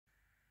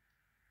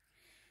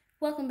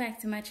Welcome back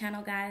to my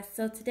channel, guys.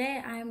 So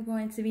today I'm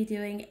going to be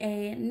doing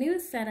a new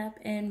setup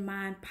in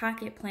my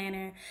pocket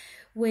planner,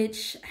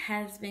 which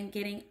has been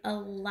getting a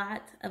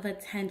lot of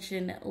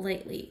attention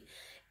lately.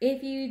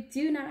 If you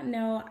do not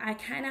know, I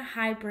kind of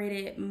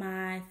hybrided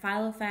my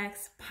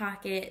Filofax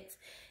pocket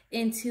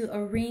into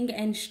a ring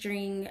and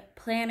string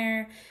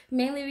planner,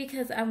 mainly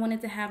because I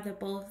wanted to have the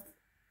both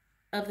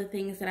of the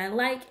things that I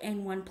like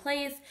in one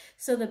place,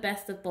 so the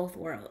best of both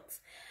worlds.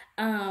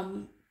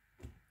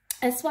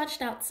 I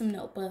swatched out some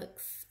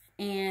notebooks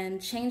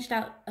and changed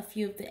out a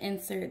few of the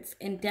inserts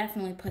and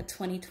definitely put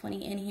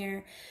 2020 in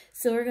here.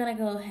 So we're gonna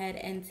go ahead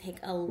and take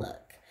a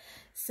look.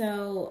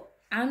 So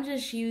I'm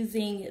just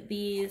using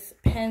these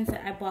pens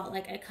that I bought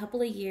like a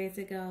couple of years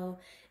ago.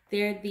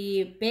 They're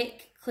the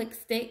Bic Click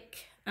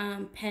Stick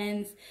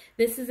pens.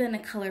 This is in the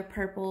color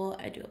purple.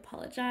 I do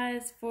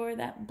apologize for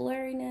that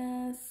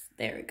blurriness.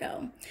 There we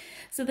go.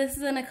 So this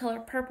is in a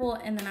color purple,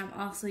 and then I'm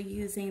also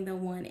using the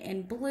one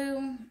in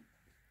blue.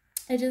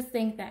 I just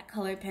think that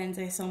color pens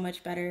are so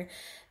much better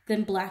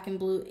than black and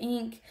blue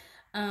ink,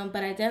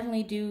 but I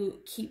definitely do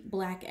keep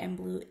black and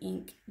blue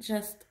ink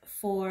just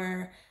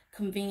for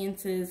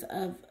conveniences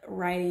of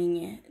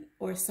writing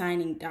or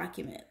signing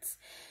documents.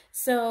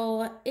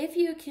 So if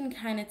you can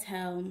kind of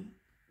tell,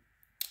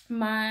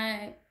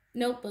 my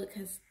notebook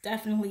has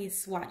definitely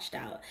swatched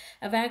out.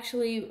 I've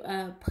actually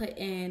put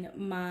in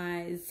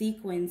my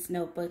sequins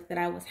notebook that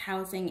I was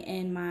housing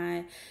in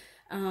my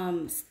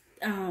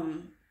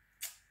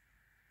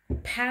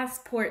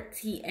Passport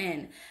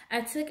TN. I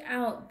took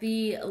out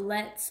the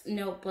Let's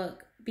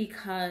notebook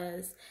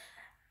because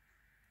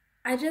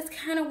I just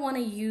kind of want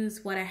to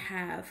use what I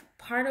have.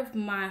 Part of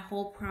my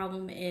whole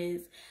problem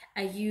is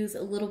I use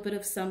a little bit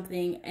of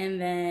something and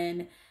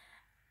then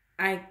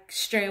I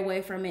stray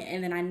away from it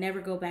and then I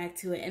never go back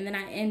to it, and then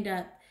I end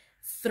up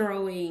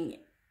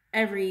throwing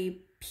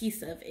every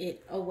piece of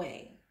it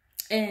away,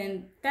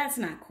 and that's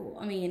not cool.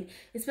 I mean,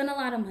 it's been a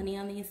lot of money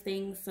on these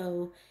things,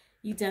 so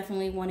you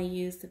definitely want to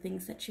use the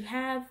things that you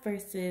have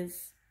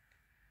versus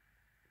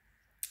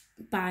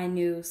buy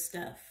new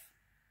stuff,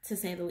 to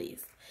say the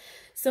least.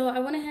 So I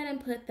went ahead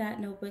and put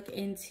that notebook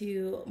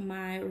into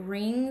my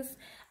rings.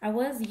 I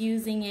was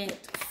using it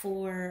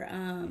for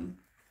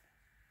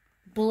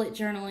bullet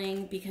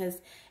journaling because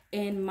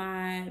in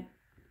my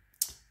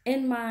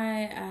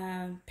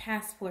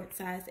passport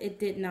size, it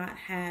did not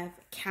have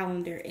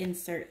calendar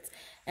inserts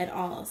at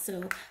all.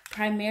 So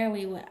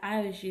primarily what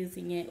I was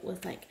using it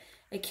was like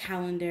a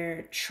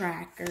calendar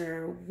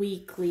tracker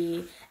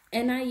weekly,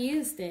 and I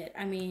used it.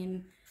 I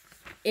mean,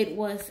 it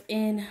was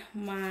in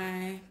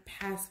my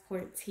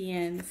Passport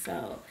TN,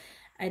 so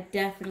I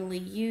definitely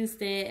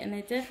used it, and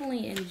I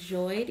definitely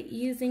enjoyed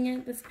using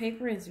it. This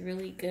paper is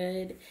really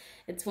good.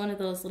 It's one of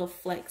those little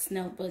flex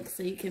notebooks,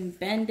 so you can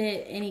bend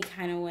it any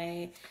kind of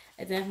way.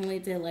 I definitely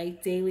did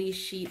like daily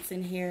sheets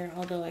in here,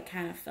 although I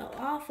kind of fell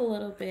off a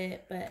little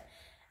bit, but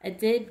I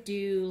did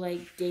do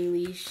like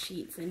daily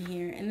sheets in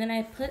here. And then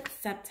I put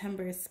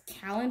September's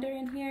calendar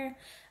in here,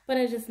 but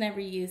I just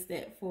never used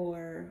it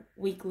for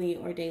weekly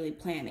or daily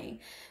planning.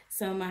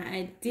 So my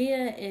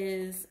idea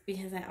is,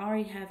 because I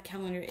already have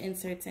calendar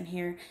inserts in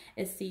here,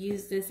 is to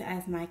use this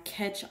as my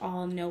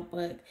catch-all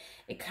notebook.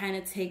 It kind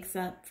of takes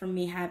up from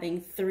me having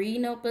 3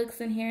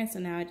 notebooks in here, so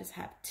now I just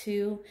have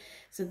 2.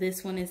 So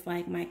this one is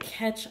like my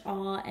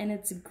catch-all, and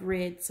it's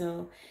grid,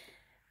 so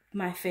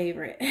my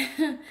favorite.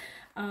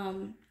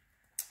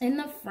 In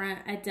the front,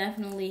 I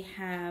definitely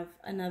have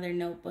another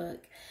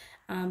notebook.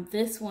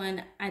 This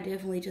one, I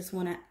definitely just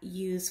want to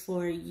use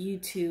for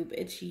YouTube.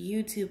 It's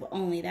YouTube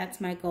only.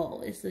 That's my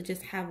goal, is to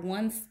just have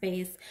one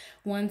space,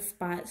 one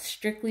spot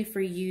strictly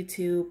for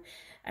YouTube.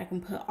 I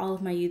can put all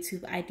of my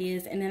YouTube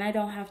ideas, and then I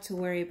don't have to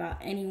worry about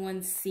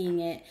anyone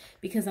seeing it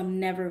because I'm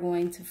never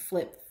going to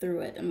flip through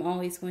it. I'm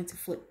always going to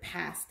flip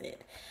past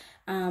it.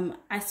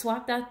 I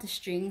swapped out the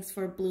strings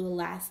for blue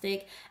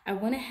elastic. I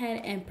went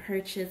ahead and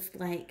purchased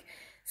like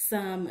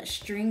some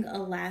string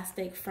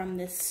elastic from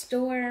this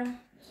store,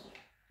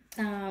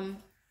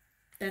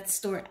 that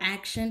store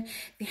Action.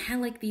 They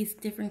had like these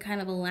different kind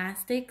of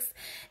elastics,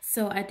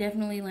 so I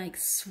definitely like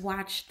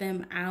swatched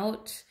them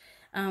out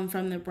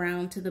from the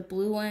brown to the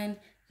blue one.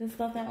 Just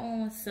thought that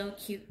one was so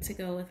cute to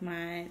go with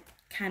my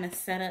kind of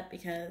setup,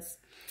 because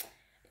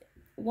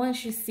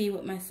once you see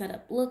what my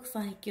setup looks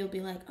like, you'll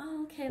be like,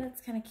 oh, okay,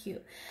 that's kind of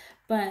cute.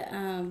 But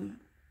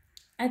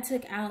I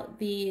took out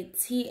the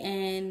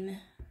TN,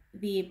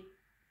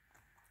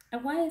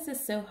 why is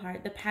this so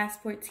hard? The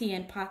Passport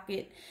TN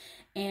pocket,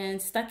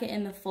 and stuck it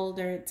in the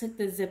folder. Took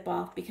the zip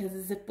off because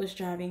the zip was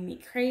driving me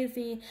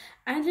crazy.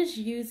 I just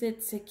use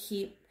it to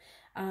keep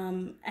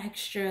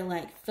extra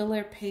like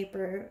filler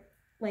paper,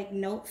 like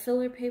note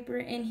filler paper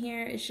in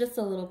here. It's just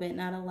a little bit,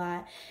 not a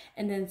lot.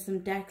 And then some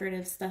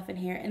decorative stuff in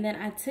here. And then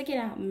I took it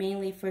out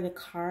mainly for the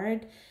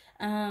card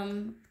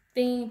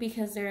thing,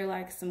 because there are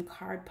like some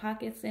card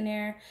pockets in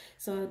there.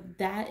 So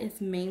that is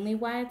mainly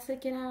why I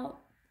took it out.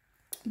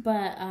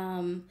 But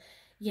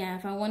yeah,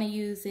 if I want to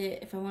use it,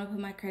 if I want to put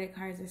my credit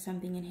cards or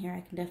something in here, I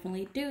can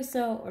definitely do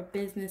so, or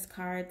business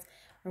cards,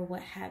 or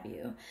what have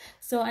you.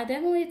 So I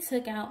definitely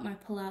took out my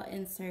pull-out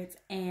inserts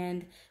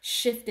and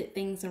shifted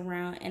things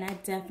around, and I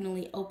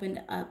definitely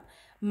opened up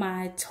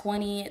my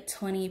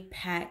 2020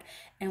 pack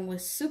and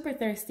was super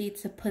thirsty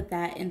to put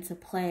that into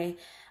play.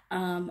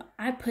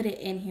 I put it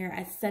in here,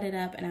 I set it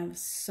up, and I was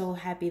so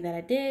happy that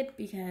I did,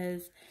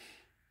 because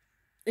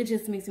it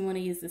just makes me want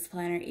to use this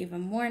planner even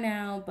more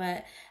now.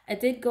 But I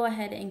did go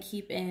ahead and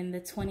keep in the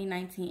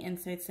 2019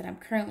 inserts that I'm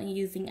currently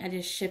using. I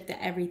just shifted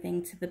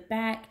everything to the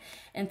back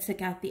and took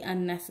out the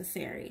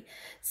unnecessary.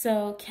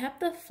 So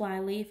kept the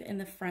flyleaf in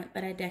the front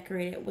that I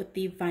decorated with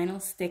the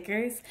vinyl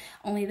stickers,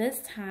 only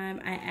this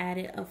time I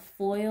added a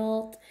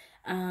foiled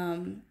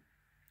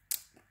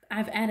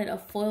I've added a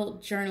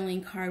foiled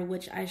journaling card,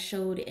 which I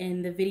showed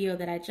in the video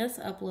that I just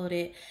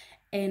uploaded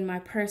in my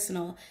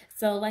personal.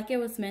 So like I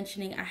was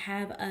mentioning, I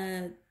have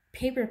a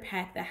paper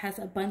pack that has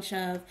a bunch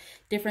of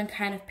different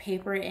kind of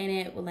paper in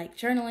it with like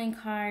journaling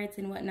cards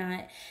and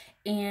whatnot,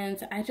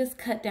 and I just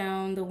cut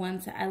down the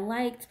ones that I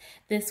liked.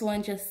 This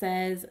one just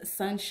says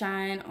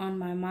sunshine on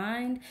my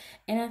mind,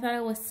 and I thought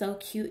it was so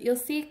cute. You'll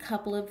see a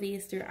couple of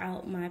these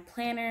throughout my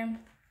planner.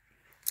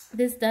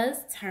 This does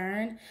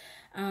turn,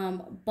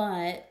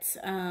 but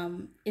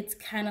it's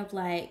kind of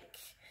like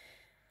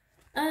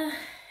I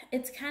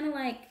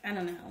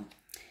don't know.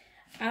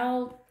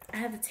 I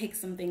have to take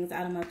some things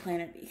out of my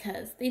planner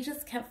because they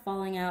just kept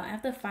falling out. I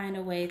have to find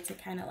a way to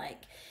kind of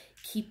like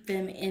keep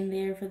them in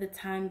there for the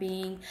time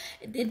being.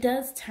 It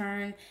does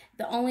turn.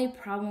 The only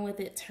problem with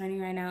it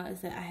turning right now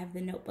is that I have the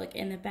notebook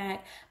in the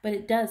back, but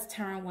it does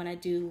turn when I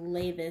do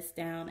lay this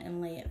down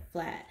and lay it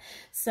flat.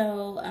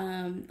 So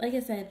like I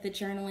said, the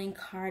journaling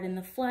card and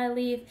the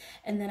flyleaf,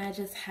 and then I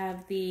just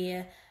have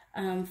the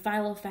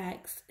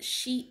Filofax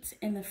sheet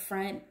in the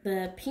front.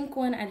 The pink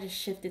one I just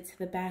shifted to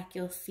the back.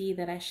 You'll see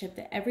that I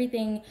shifted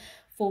everything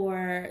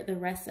for the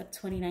rest of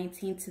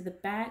 2019 to the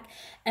back.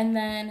 And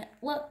then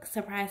look,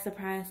 surprise,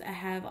 surprise, I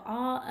have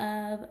all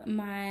of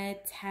my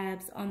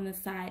tabs on the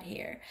side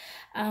here.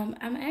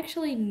 I'm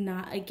actually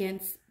not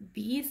against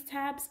these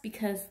tabs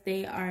because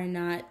they are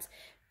not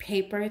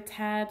paper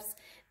tabs.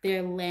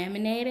 They're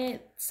laminated,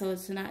 so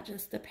it's not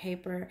just the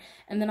paper.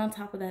 And then on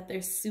top of that,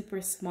 they're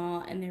super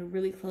small and they're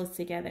really close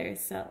together.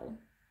 So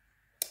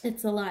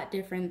it's a lot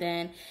different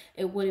than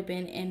it would have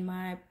been in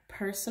my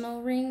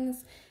personal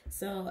rings.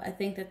 So I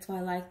think that's why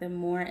I like them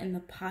more in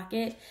the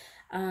pocket.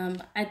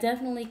 I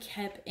definitely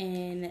kept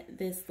in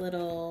this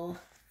little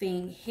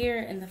thing here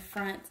in the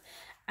front.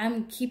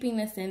 I'm keeping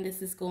this in.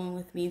 This is going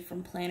with me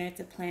from planner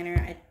to planner.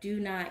 I do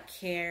not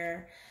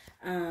care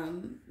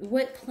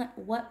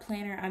what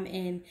planner I'm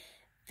in.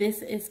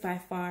 This is by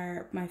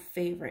far my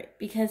favorite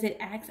because it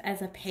acts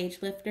as a page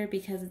lifter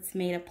because it's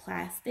made of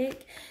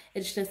plastic.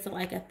 It's just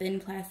like a thin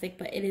plastic,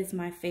 but it is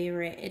my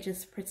favorite. It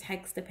just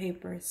protects the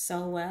paper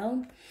so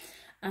well.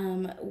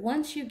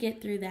 Once you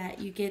get through that,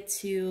 you get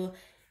to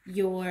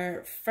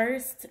your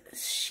first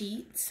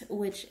sheet,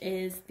 which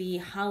is the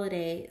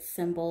holiday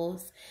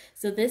symbols.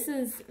 So this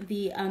is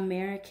the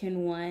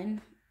American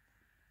one,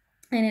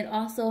 and it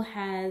also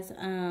has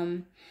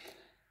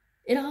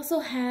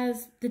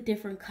the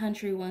different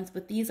country ones,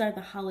 but these are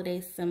the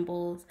holiday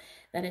symbols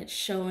that it's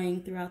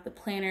showing throughout the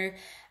planner.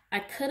 I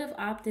could have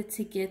opted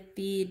to get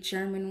the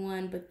German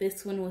one, but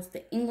this one was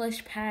the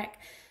English pack.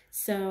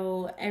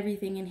 So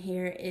everything in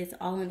here is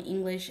all in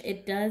English.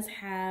 It does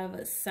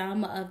have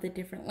some of the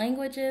different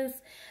languages,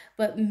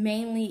 but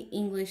mainly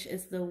English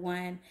is the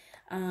one.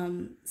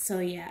 So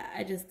yeah,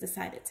 I just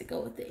decided to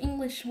go with the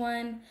English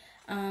one.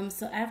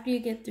 So after you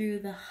get through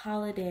the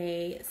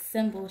holiday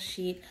symbol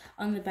sheet,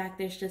 on the back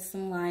there's just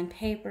some lined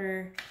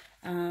paper.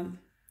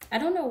 I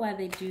don't know why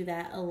they do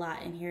that a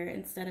lot in here.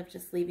 Instead of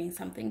just leaving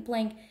something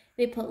blank,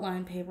 they put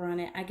lined paper on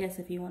it. I guess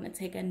if you want to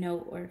take a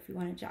note or if you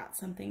want to jot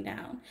something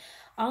down.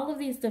 All of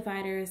these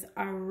dividers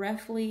are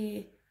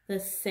roughly the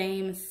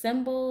same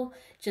symbol,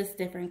 just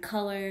different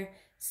color,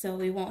 so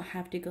we won't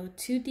have to go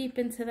too deep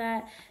into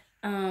that.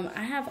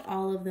 I have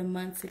all of the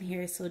months in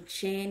here, so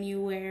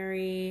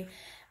January,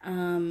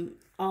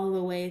 all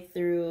the way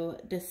through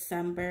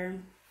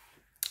December.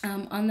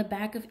 On the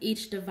back of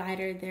each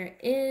divider, there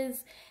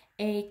is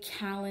a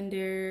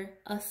calendar,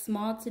 a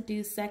small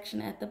to-do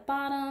section at the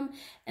bottom,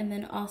 and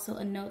then also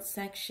a note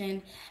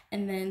section.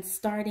 And then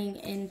starting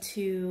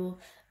into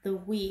the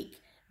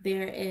week,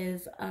 there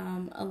is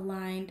a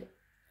lined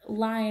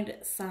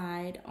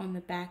side on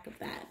the back of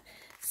that.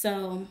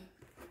 So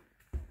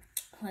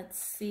let's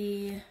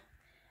see.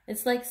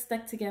 It's like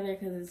stuck together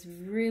because it's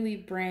really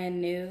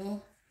brand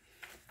new.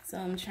 So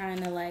I'm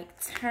trying to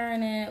like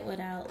turn it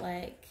without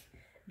like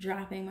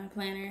dropping my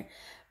planner.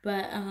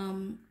 But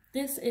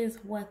this is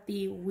what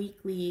the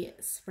weekly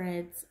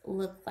spreads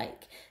look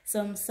like. So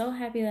I'm so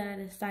happy that I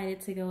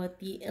decided to go with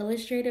the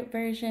illustrated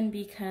version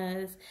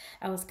because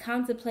I was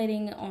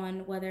contemplating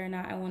on whether or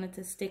not I wanted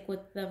to stick with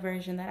the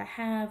version that I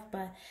have,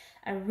 but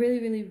I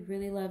really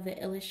love the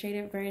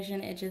illustrated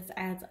version. It just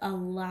adds a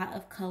lot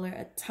of color,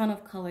 a ton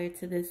of color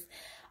to this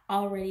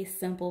already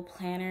simple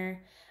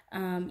planner.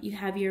 You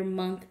have your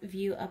month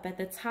view up at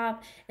the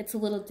top. It's a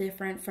little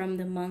different from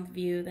the month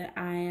view that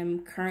I am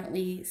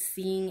currently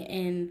seeing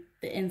in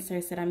the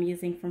inserts that I'm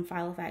using from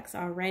Filofax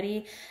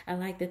already. I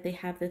like that they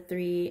have the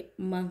 3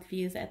 month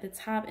views at the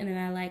top, and then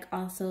I like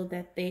also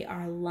that they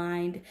are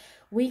lined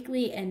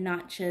weekly and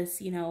not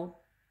just, you know,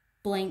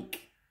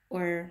 blank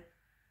or,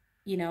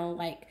 you know,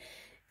 like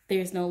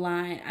there's no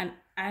line.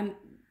 I'm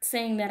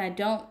saying that I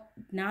don't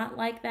not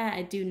like that.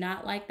 I do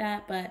not like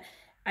that, but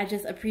I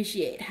just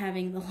appreciate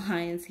having the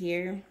lines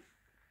here.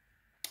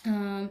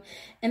 And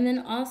then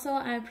also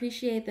I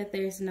appreciate that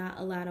there's not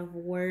a lot of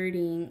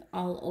wording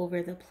all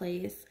over the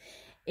place.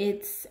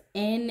 It's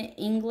in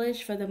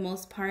English for the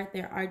most part.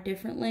 There are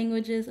different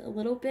languages a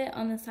little bit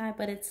on the side,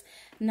 but it's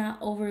not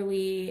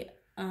overly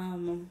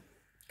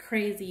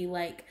crazy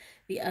like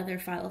the other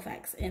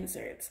Filofax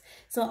inserts.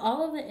 So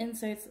all of the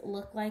inserts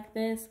look like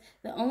this.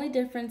 The only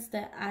difference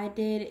that I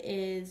did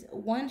is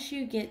once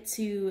you get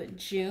to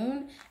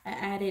June, I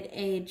added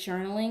a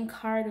journaling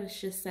card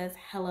which just says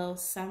hello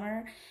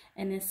summer,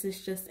 and this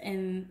is just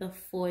in the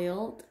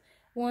foiled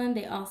one.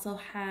 They also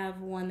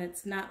have one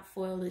that's not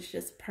foiled, it's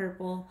just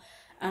purple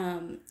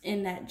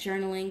in that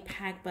journaling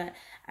pack, but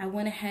I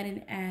went ahead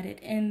and added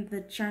in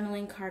the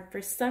journaling card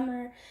for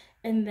summer.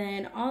 And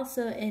then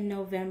also in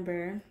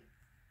November,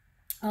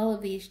 all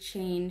of these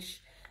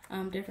change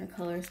different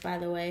colors, by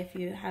the way, if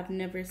you have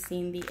never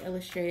seen the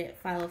illustrated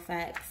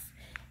Filofax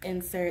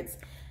inserts.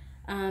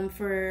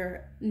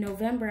 For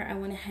November, I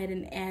went ahead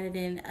and added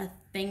in a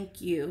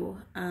thank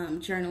you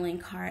journaling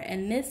card.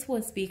 And this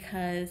was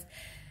because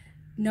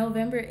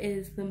November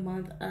is the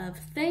month of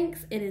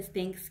thanks. It is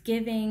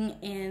Thanksgiving.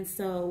 And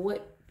so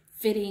what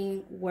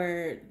fitting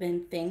word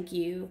than thank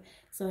you?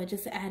 So I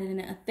just added in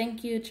a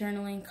thank you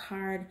journaling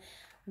card.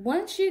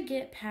 Once you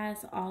get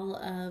past all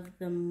of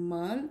the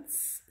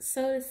months,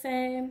 so to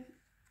say,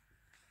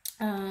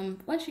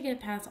 once you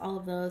get past all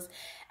of those,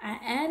 I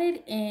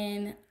added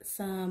in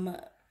some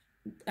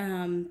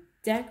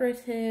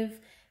decorative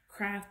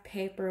craft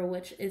paper,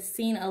 which is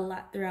seen a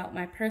lot throughout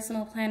my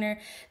personal planner.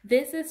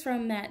 This is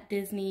from that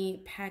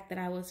Disney pack that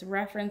I was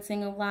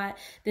referencing a lot.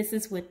 This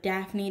is with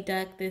Daphne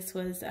Duck. This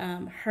was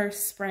her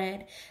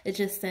spread. It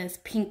just says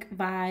pink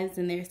vibes,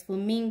 and there's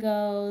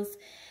flamingos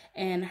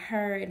and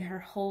her and her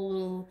whole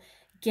little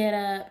get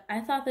up.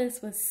 I thought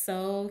this was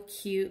so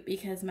cute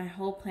because my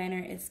whole planner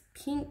is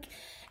pink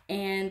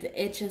and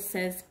it just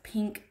says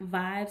pink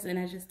vibes, and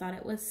I just thought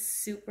it was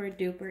super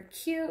duper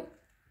cute.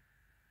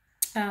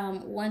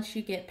 Once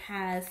you get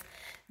past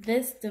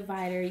this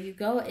divider, you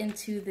go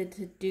into the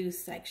to-dos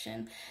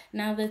section.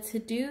 Now the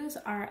to-dos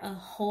are a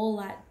whole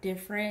lot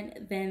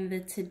different than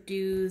the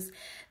to-dos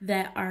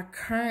that are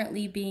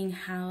currently being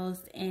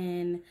housed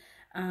in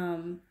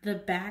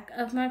the back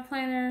of my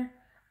planner,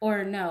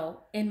 or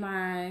no, in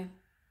my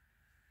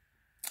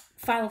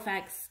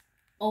Filofax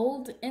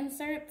old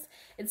inserts.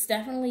 It's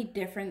definitely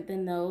different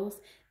than those.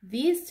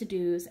 These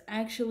to-dos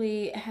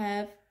actually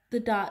have the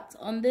dots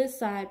on this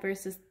side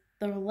versus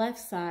the left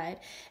side,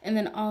 and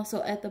then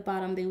also at the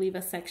bottom they leave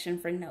a section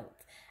for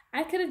notes.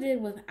 I could have did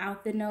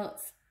without the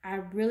notes. I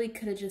really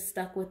could have just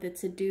stuck with the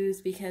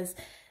to-dos because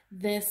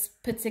this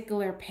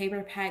particular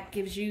paper pack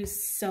gives you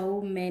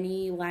so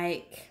many,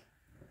 like,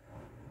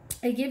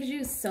 it gives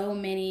you so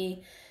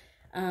many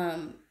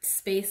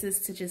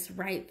spaces to just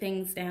write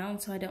things down,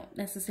 so I don't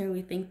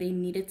necessarily think they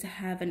needed to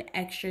have an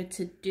extra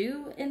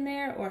to-do in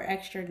there or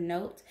extra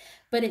note,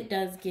 but it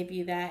does give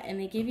you that, and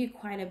they give you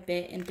quite a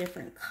bit in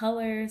different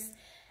colors.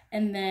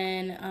 And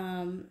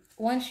then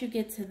once you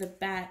get to the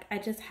back, I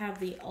just have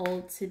the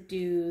old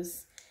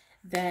to-dos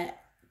that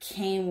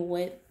came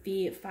with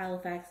the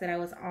Filofax that I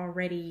was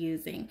already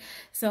using.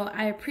 So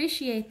I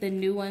appreciate the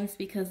new ones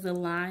because the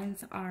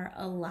lines are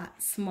a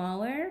lot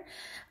smaller,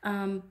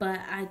 but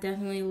I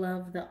definitely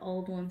love the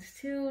old ones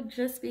too,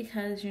 just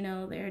because, you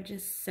know, they're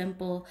just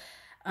simple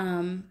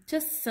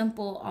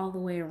all the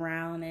way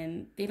around,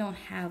 and they don't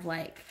have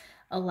like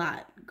a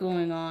lot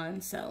going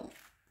on. So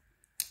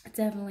I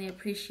definitely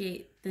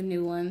appreciate the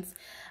new ones.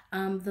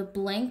 The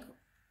blank,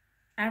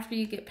 after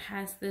you get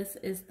past this,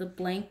 is the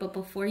blank, but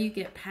before you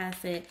get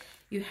past it,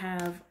 you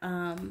have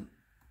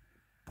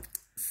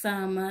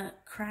some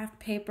craft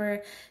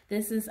paper.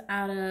 This is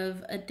out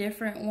of a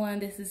different one.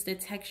 This is the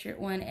textured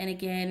one, and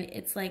again,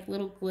 it's like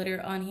little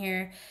glitter on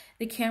here.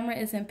 The camera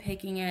isn't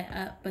picking it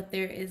up, but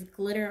there is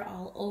glitter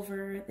all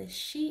over the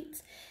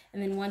sheet.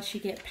 And then once you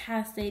get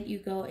past it, you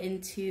go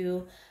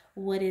into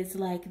what is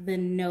like the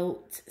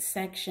note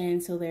section.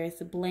 So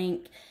there's a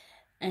blank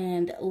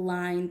and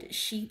lined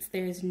sheets.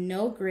 There's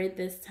no grid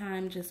this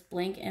time, just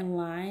blank and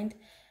lined.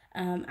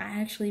 I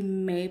actually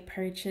may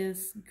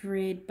purchase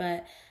grid,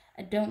 but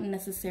I don't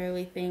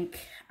necessarily think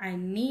I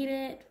need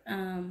it.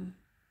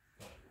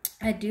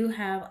 I do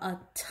have a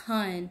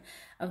ton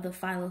of the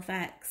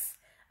Filofax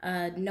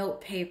note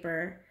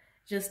paper,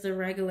 just the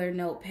regular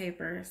note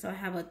paper. So I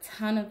have a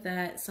ton of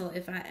that. So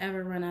if I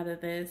ever run out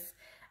of this,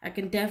 I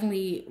can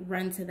definitely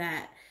run to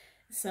that.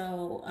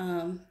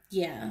 So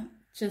yeah,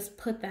 just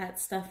put that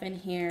stuff in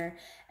here.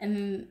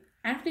 And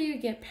after you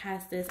get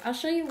past this, I'll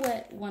show you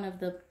what one of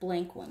the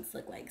blank ones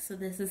look like. So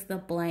this is the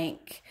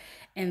blank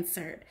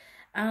insert.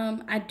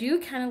 I do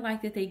kind of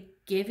like that they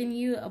given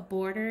you a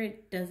border.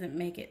 It doesn't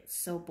make it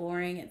so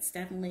boring. It's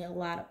definitely a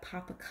lot of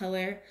pop of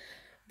color.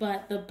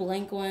 But the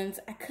blank ones,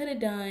 I could have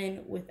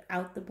done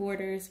without the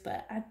borders,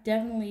 but I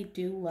definitely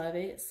do love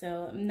it.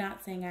 So I'm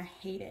not saying I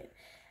hate it.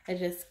 I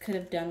just could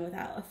have done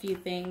without a few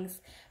things.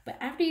 But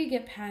after you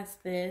get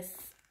past this,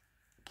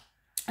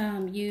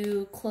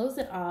 you close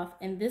it off,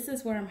 and this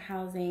is where I'm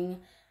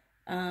housing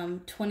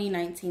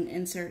 2019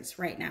 inserts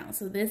right now.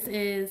 So this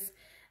is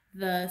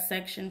the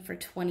section for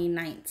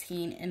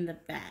 2019 in the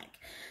back.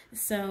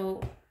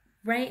 So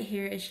right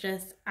here is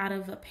just out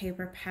of a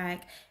paper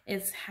pack.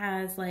 It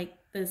has like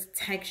this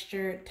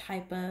textured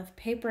type of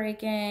paper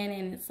again,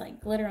 and it's like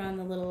glitter on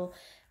the little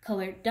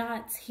colored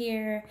dots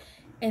here.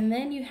 And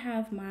then you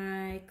have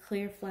my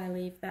clear fly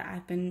leaf that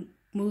I've been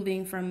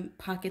moving from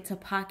pocket to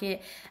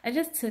pocket. I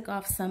just took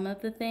off some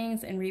of the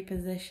things and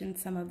repositioned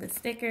some of the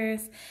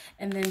stickers,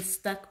 and then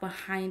stuck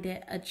behind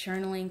it a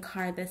journaling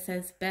card that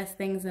says best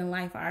things in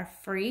life are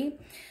free.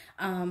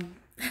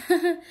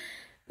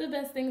 The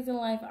best things in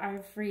life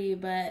are free,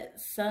 but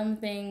some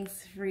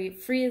things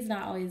free is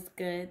not always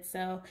good.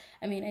 So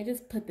I mean, I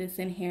just put this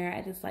in here.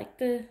 I just like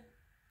to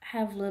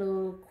have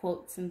little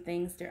quotes and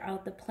things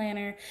throughout the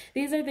planner.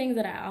 These are things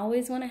that I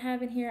always want to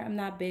have in here. I'm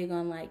not big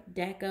on like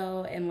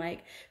deco and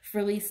like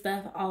frilly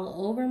stuff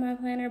all over my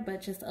planner,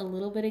 but just a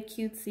little bit of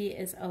cutesy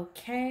is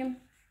okay.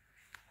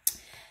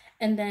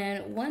 And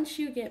then once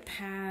you get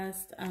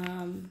past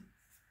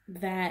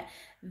that,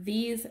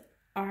 these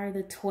are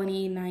the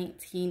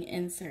 2019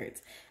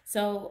 inserts.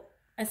 So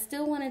I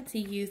still wanted to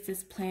use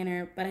this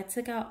planner, but I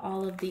took out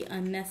all of the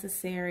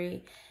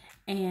unnecessary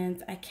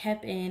and I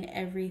kept in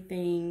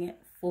everything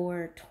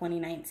for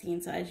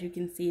 2019. So as you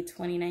can see,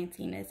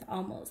 2019 is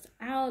almost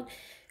out.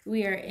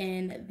 We are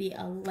in the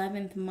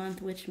 11th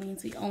month, which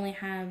means we only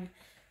have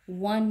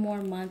one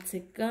more month to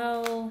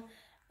go.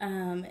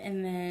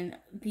 And then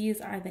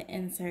these are the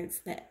inserts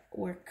that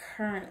were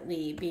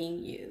currently being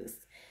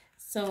used.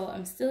 So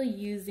I'm still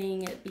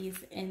using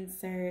these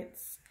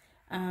inserts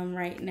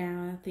right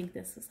now. I think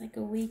this was like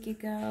a week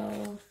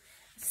ago.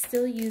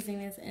 Still using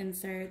these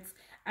inserts.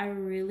 I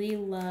really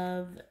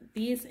love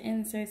these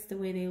inserts, the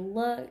way they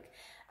look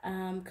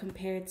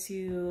compared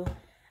to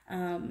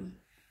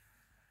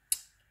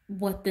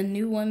what the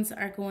new ones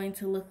are going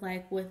to look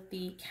like with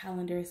the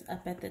calendars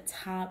up at the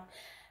top.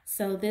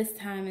 So this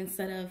time,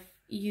 instead of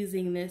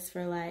using this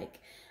for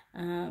like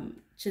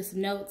just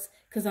notes,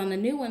 because on the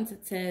new ones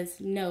it says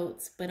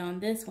notes, but on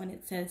this one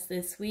it says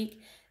this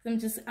week.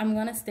 I'm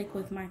gonna stick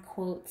with my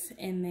quotes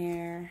in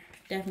there.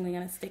 Definitely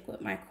gonna stick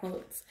with my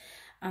quotes.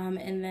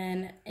 And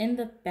then in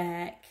the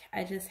back,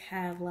 I just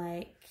have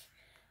like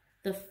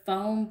the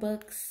phone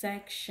book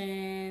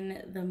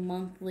section, the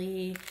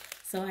monthly.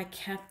 So I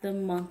kept the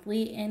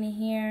monthly in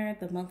here,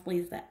 the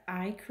monthlies that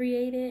I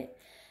created,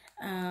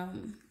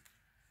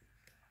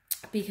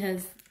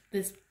 because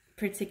this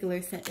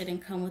particular set didn't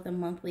come with a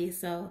monthly.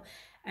 So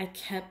I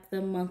kept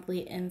the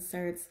monthly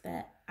inserts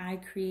that I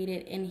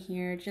created in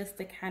here just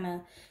to kind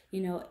of,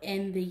 you know,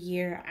 end the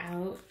year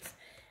out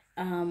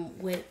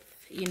with,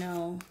 you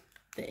know,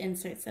 the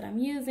inserts that I'm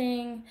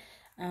using.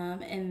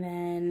 And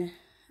then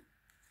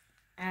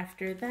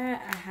after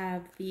that, I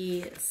have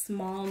the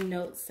small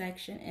note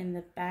section in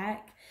the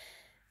back.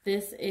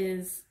 This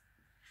is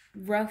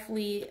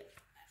roughly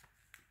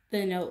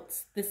the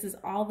notes. This is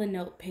all the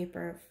note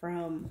paper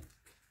from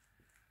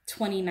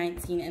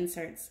 2019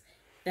 inserts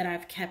that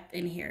I've kept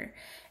in here.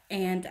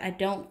 And I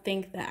don't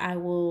think that I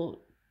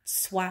will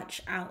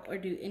swatch out or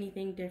do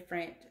anything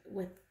different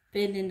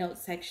within the note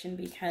section,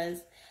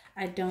 because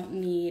I don't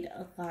need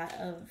a lot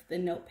of the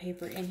note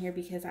paper in here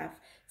because I've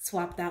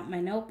swapped out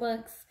my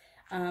notebooks.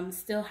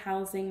 Still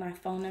housing my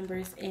phone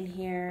numbers in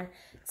here,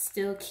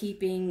 still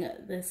keeping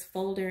this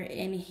folder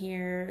in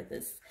here,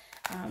 this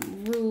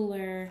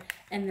ruler,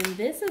 and then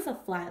this is a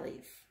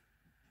flyleaf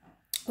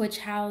which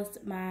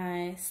housed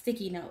my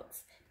sticky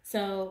notes.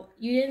 So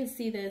you didn't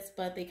see this,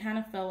 but they kind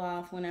of fell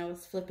off when I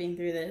was flipping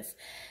through this.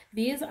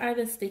 These are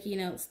the sticky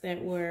notes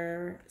that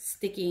were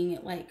sticking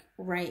like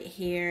right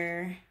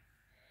here.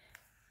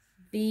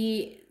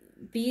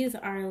 These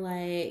are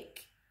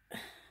like,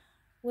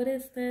 what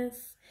is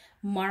this?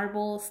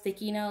 Marble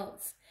sticky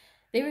notes.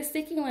 They were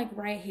sticking like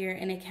right here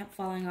and it kept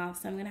falling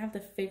off. So I'm gonna have to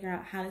figure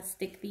out how to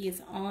stick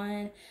these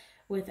on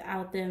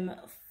without them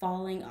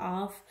falling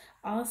off.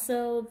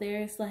 Also,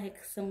 there's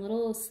like some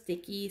little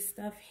sticky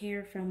stuff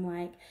here from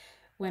like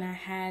when I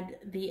had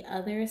the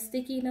other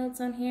sticky notes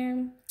on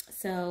here.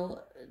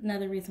 So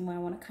another reason why I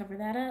want to cover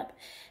that up.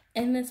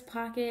 In this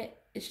pocket,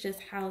 it's just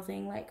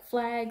housing like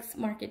flags,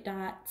 market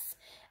dots,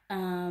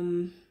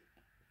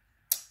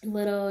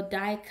 little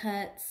die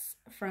cuts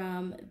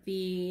from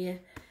the,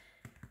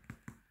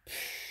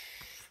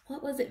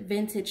 what was it,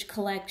 vintage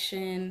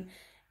collection,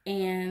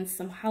 and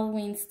some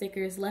Halloween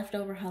stickers,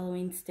 leftover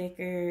Halloween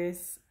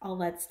stickers, all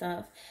that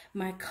stuff.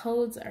 My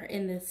codes are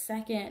in the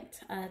second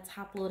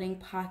top loading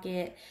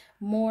pocket,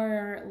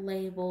 more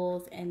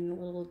labels and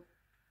little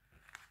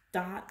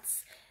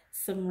dots,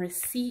 some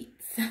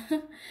receipts,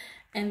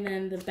 and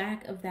then the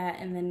back of that,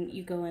 and then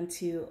you go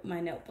into my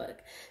notebook.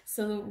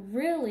 So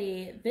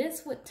really,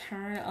 this would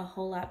turn a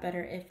whole lot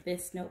better if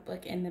this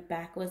notebook in the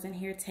back wasn't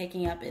here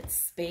taking up its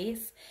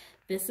space.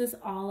 This is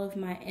all of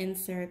my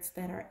inserts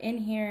that are in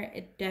here.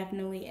 It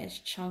definitely is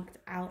chunked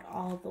out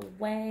all the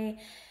way.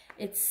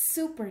 It's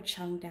super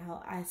chunked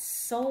out. I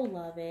so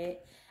love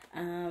it.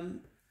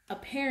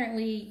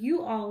 Apparently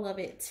you all love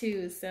it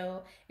too.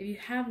 So if you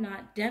have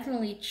not,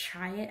 definitely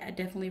try it. I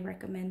definitely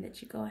recommend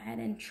that you go ahead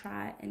and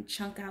try and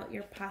chunk out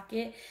your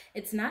pocket.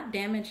 It's not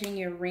damaging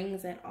your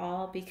rings at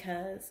all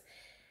because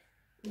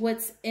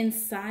what's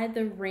inside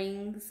the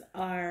rings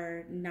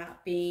are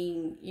not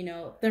being, you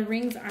know, the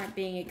rings aren't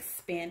being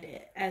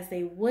expanded as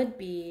they would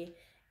be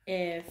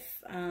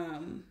if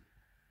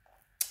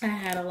I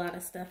had a lot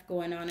of stuff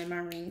going on in my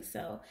rings.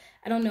 So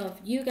I don't know if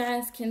you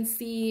guys can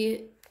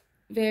see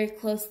very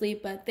closely,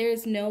 but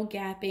there's no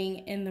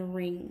gapping in the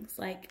rings,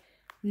 like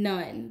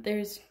none.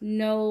 There's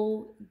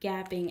no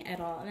gapping at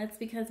all, and that's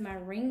because my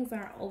rings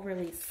aren't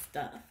overly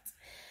stuffed.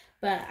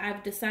 But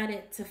I've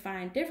decided to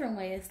find different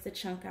ways to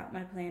chunk out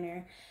my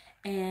planner,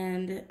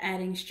 and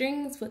adding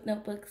strings with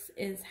notebooks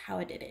is how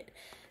I did it.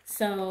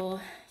 So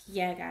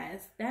yeah,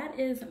 guys, that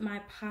is my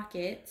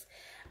pocket.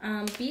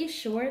 Be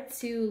sure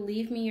to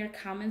leave me your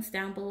comments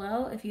down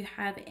below if you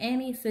have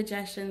any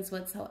suggestions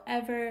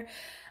whatsoever,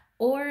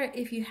 or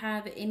if you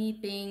have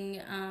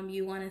anything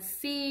you want to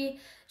see.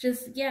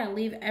 Just, yeah,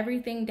 leave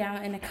everything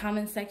down in the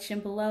comment section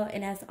below.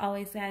 And as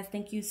always, guys,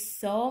 thank you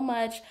so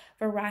much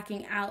for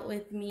rocking out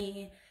with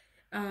me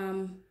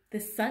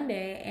this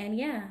Sunday. And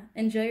yeah,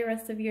 enjoy the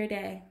rest of your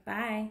day.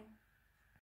 Bye.